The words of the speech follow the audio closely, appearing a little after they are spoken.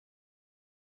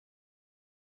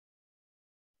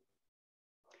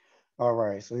All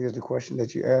right, so here's the question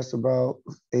that you asked about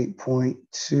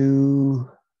 8.235.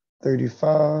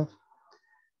 So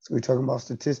we're talking about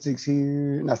statistics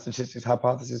here, not statistics,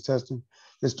 hypothesis testing.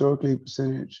 Historically,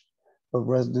 percentage of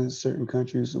residents in certain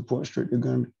countries support stricter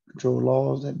gun control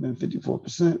laws. That have been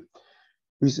 54%.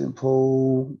 Recent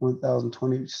poll,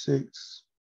 1,026.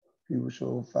 People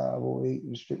show 508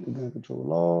 restricted gun control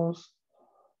laws.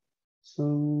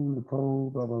 Soon the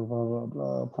poll, blah, blah, blah, blah,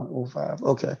 blah, 0.05.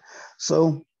 Okay,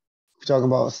 so we're talking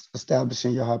about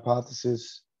establishing your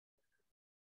hypothesis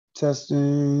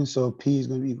testing. So P is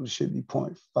going to be equal, should be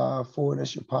 0.54.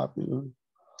 That's your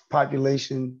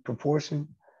population proportion.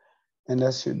 And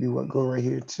that should be what go right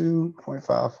here too,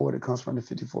 0.54 that comes from the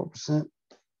 54%.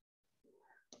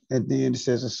 And then it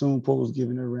says assume polls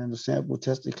given a random sample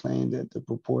tested claim that the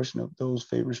proportion of those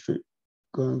favoring strict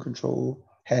gun control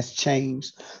has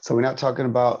changed. So we're not talking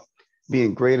about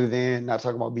being greater than, not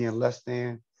talking about being less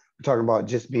than. We're talking about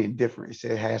just being different. It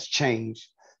said it has changed.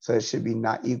 So it should be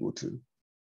not equal to.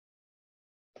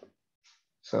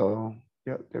 So,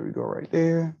 yep, there we go right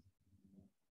there.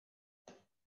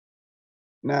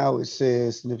 Now it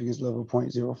says significance level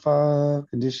 0.05,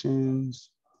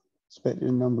 conditions,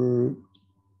 expected number,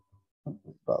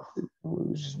 about 50,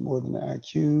 which is more than the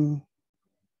IQ.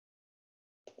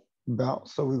 About,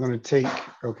 so we're going to take,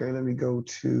 okay, let me go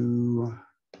to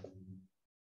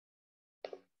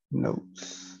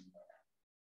notes.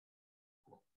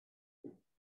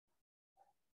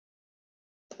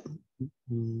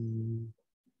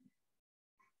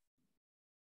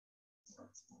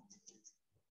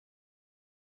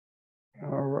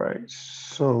 All right,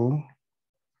 so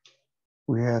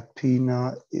we have P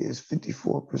naught is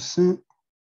 54%,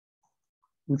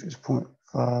 which is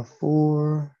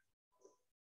 0.54.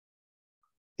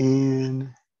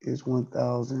 N is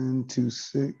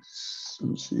 1,026. Let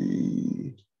me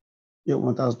see. Yeah,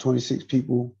 1,026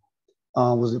 people.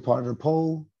 Was it part of the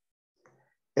poll?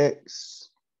 X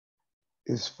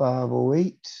is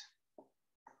 508. It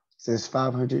says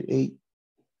 508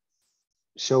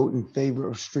 showed in favor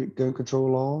of strict gun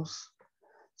control laws.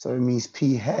 So it means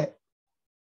P hat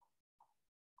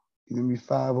is going to be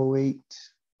 508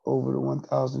 over the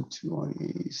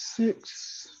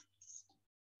 1,286.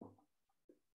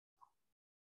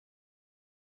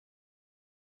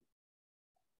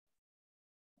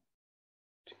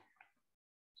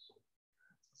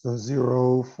 So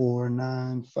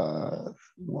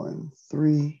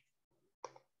 0.49513.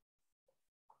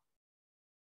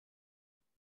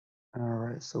 All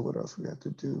right, so what else we have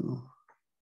to do?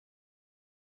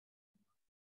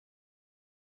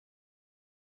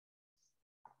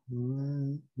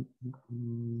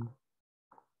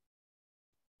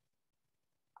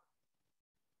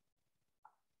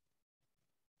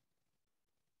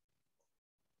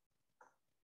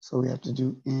 So we have to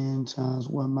do N times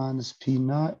 1 minus P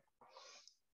naught.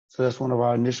 So that's one of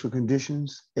our initial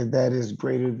conditions. If that is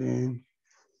greater than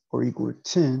or equal to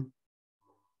 10,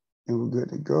 then we're good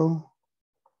to go.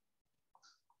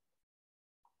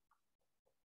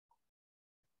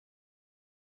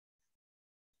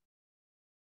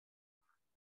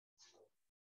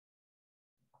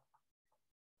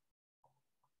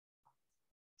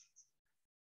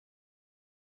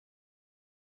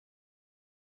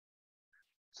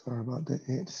 Sorry about that,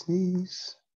 I had to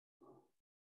sneeze.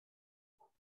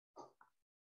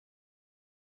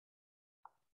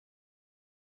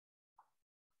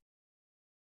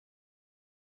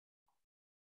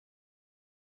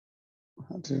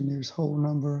 To the nearest whole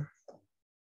number.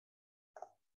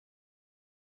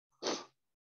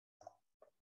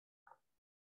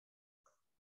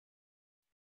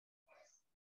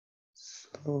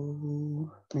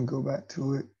 So let me go back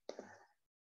to it.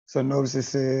 So notice it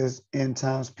says N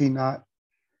times P naught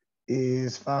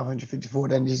is 554.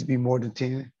 That needs to be more than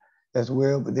 10 as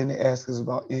well. But then it asks us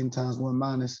about N times 1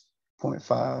 minus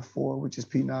 0.54, which is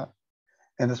P naught.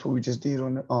 And that's what we just did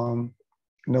on the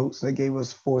notes. They gave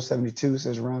us 472,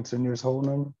 says round to the nearest whole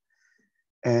number.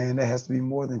 And it has to be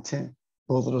more than 10.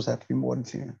 Both of those have to be more than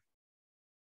 10.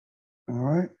 All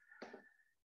right.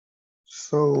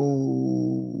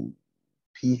 So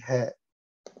P hat,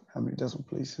 how many decimal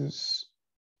places?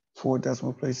 4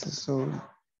 decimal places, so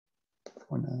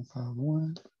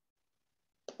 4951.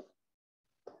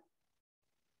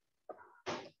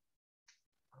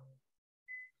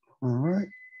 All right.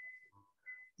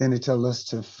 Then they tell us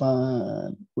to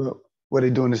find, well, what they're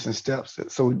doing this in steps.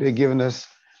 So they're giving us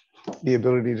the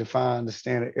ability to find the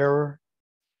standard error.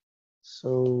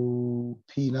 So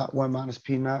P naught 1 minus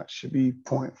P naught should be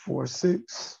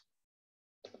 0.46.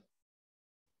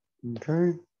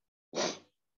 Okay.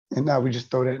 And now we just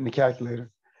throw that in the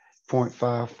calculator.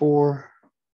 0.54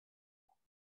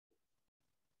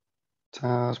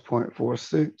 times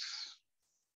 0.46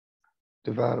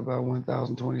 divided by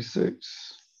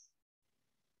 1026.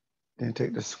 Then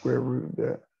take the square root of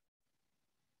that.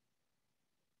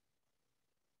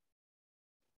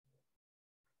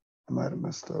 I might have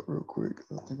messed up real quick.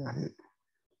 I think I hit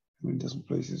how many decimal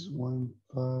places? 1,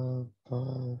 5,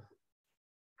 5.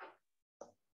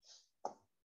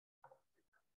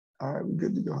 All right, we're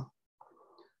good to go.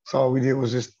 So all we did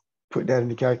was just put that in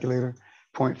the calculator.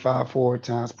 0.54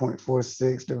 times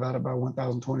 0.46 divided by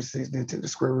 1026, then took the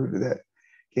square root of that.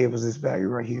 Gave us this value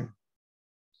right here.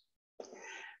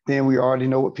 Then we already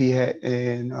know what P hat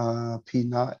and P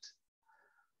naught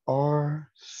are.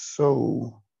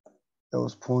 So that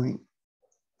was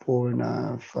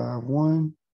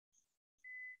 0.4951.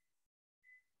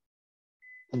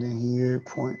 And then here,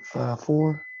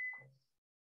 0.54.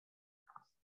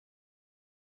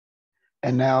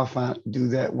 And now do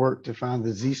that work to find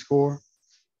the z-score.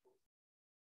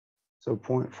 So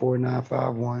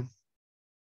 0.4951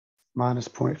 minus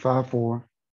 0.54.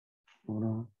 Hold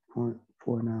on,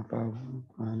 0.4951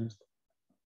 minus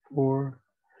 4.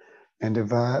 And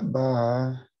divide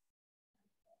by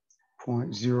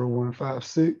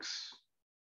 0.0156.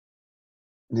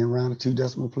 And then round to 2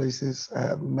 decimal places, I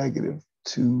have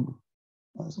 -2.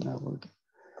 Why is it not working?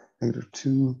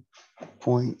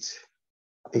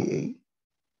 -2.88.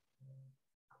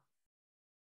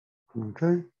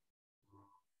 Okay.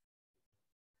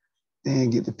 Then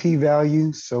get the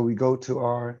p-value. So we go to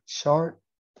our chart,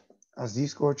 our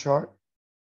z-score chart.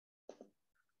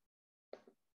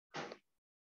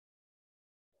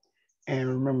 And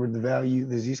remember the value,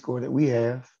 the z-score that we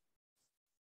have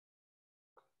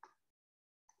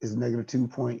is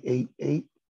 -2.88.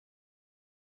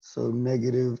 So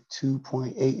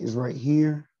 -2.8 is right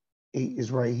here. 8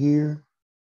 is right here.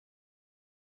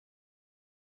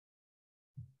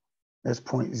 That's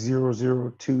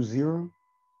 0.0020.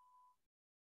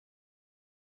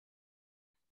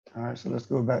 All right, so let's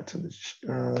go back to the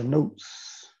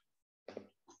notes.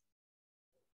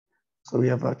 So we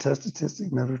have our test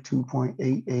statistic,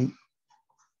 -2.88.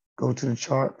 Go to the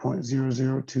chart,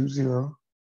 0.0020.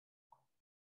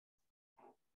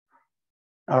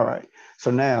 All right, so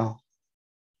now,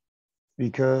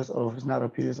 because, it's not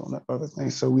up here, it's on that other thing.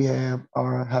 So we have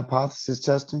our hypothesis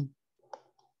testing.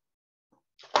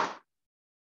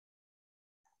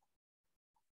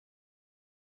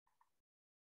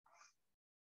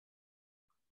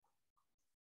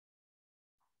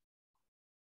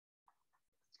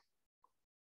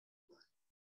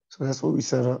 So that's what we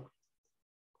set up.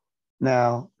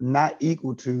 Now, not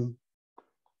equal to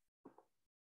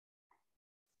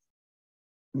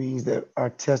means that our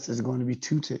test is going to be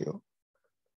two-tailed.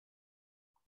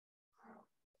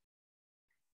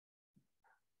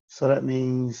 So that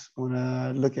means when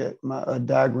I look at a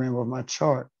diagram of my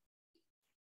chart,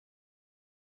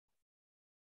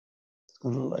 it's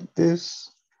going to look like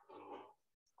this.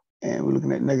 And we're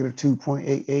looking at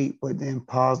 -2.88, but then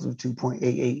positive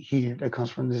 2.88 here. That comes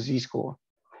from the z-score.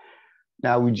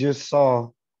 Now we just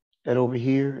saw that over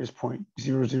here is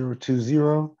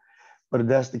 0.0020, but if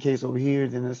that's the case over here,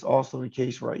 then it's also the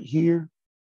case right here.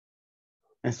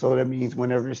 And so that means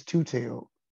whenever it's two-tailed,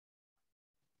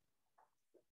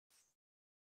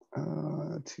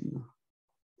 and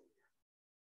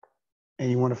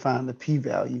you want to find the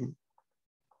p-value,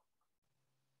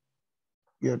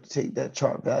 you have to take that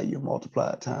chart value and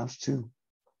multiply it times 2.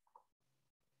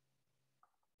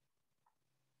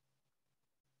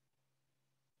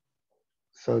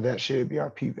 So that should be our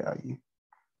p-value.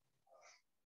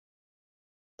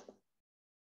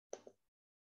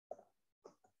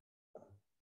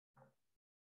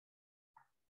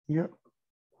 Yep.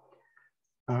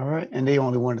 All right, and they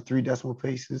only wanted 3 decimal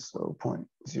places, so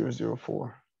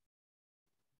 0.004.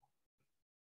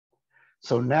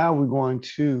 So now we're going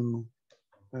to,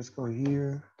 let's go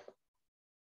here.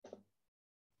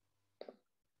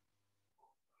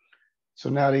 So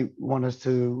now they want us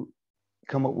to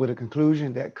come up with a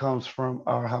conclusion that comes from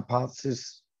our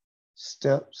hypothesis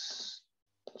steps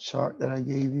chart that I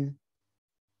gave you.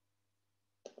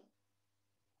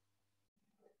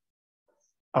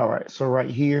 All right, so right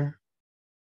here,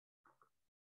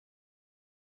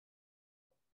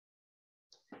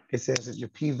 it says that your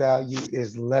p-value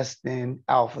is less than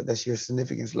alpha, that's your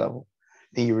significance level,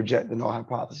 then you reject the null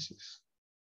hypothesis.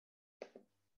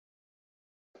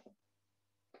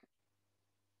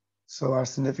 So our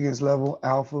significance level,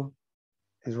 alpha,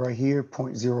 is right here,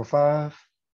 0.05.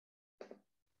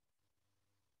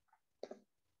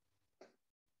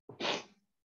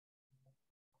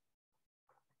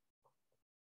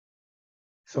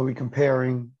 So we're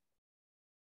comparing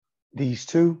these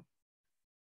two.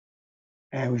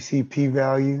 And we see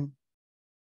p-value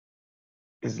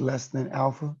is less than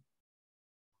alpha.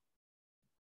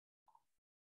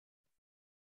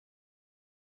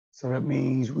 So that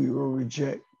means we will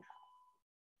reject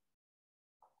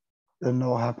the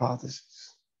null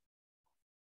hypothesis.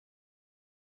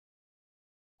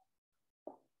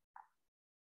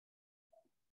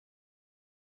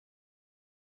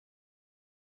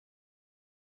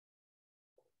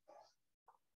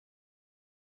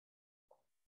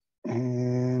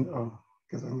 And,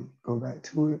 because I'm go back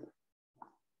to it.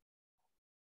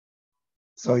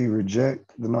 So you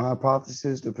reject the null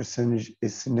hypothesis, the percentage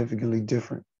is significantly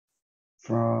different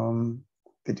from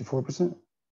 54%.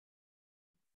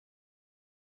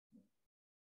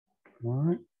 All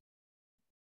right.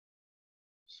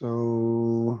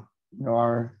 So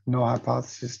our null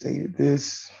hypothesis stated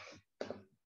this,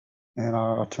 and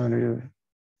our alternative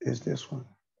is this one.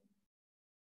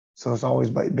 So it's always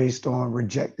based on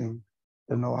rejecting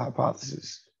the null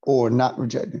hypothesis or not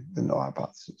rejecting the null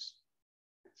hypothesis.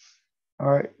 All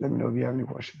right, let me know if you have any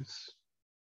questions.